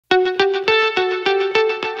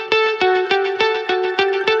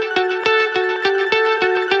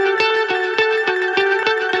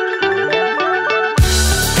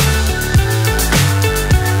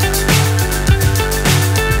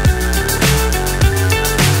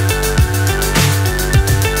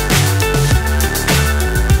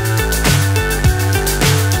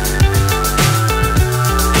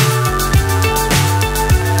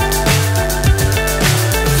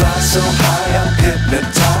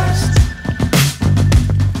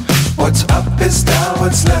is down,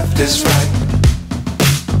 what's left is right.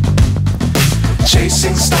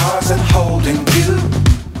 Chasing stars and holding you.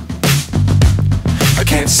 I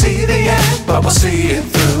can't see the end, but we'll see it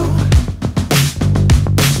through.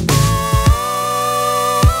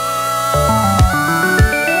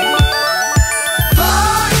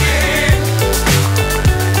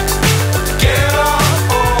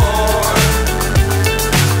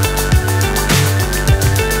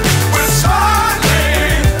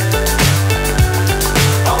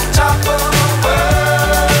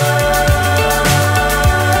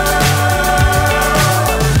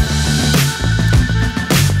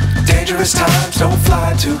 Dangerous times, don't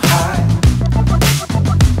fly too high.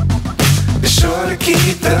 Be sure to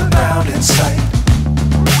keep the ground in sight.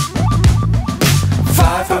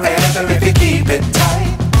 Fly forever if you keep it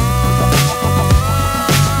tight.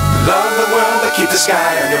 Love the world, but keep the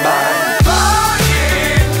sky on your mind.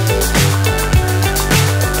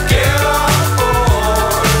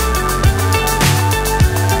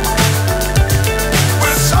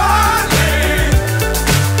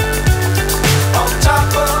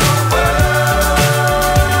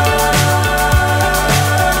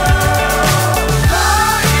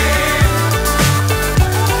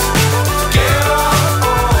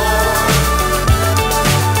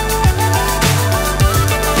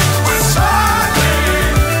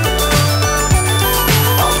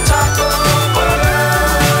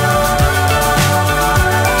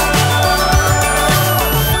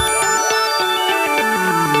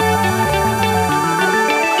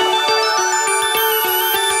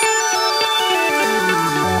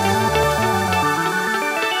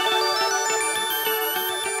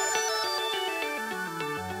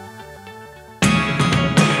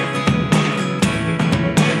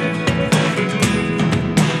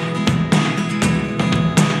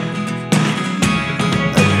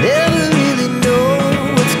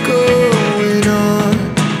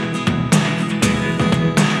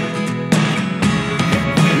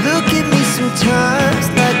 Sometimes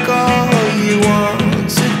like all you want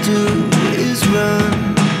to do is run.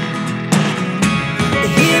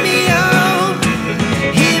 Hear me out,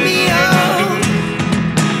 hear me out.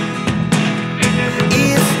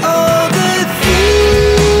 It's all the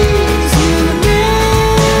things you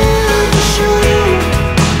never show.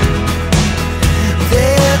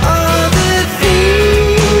 There are the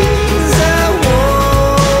things I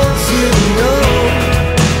want to know.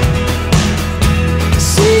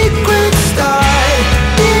 Secrets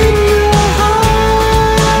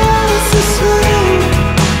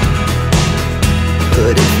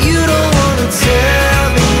but if you don't wanna tell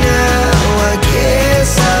me now, I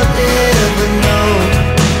guess I'll never know.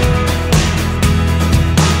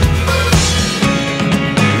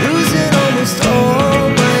 Losing almost all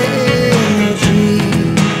my energy.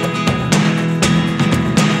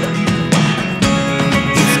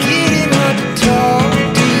 It's getting hard to talk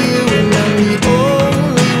to you, and I'm the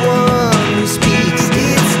only one who speaks.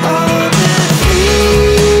 It's all the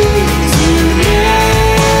things you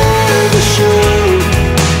never show.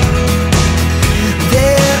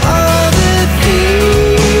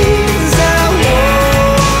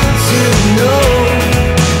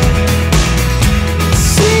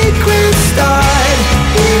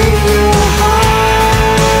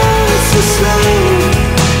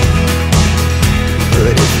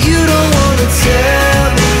 But if you don't wanna tell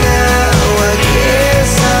me now, I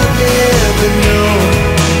guess I'll never know.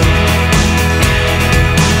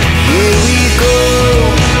 Here we go,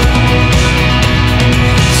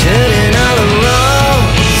 turning all the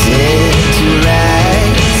wrongs into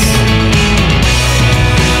rights.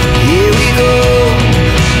 Here we go,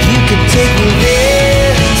 you can take me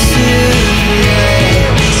there tonight.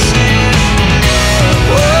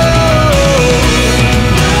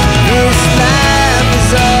 This life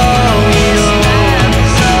is all we know.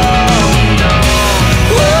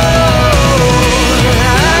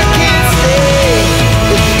 I can't stay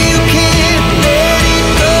if you can't let it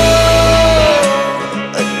go.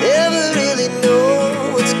 I never really know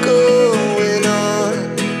what's going on,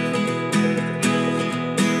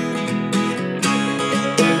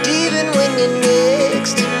 and even when you're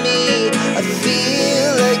next to me, I feel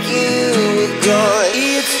like you were gone.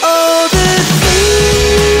 It's all the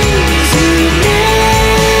things you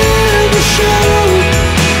never show.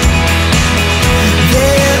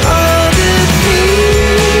 There are the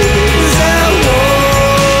things I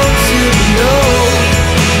want to know.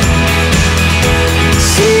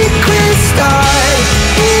 Secret stars.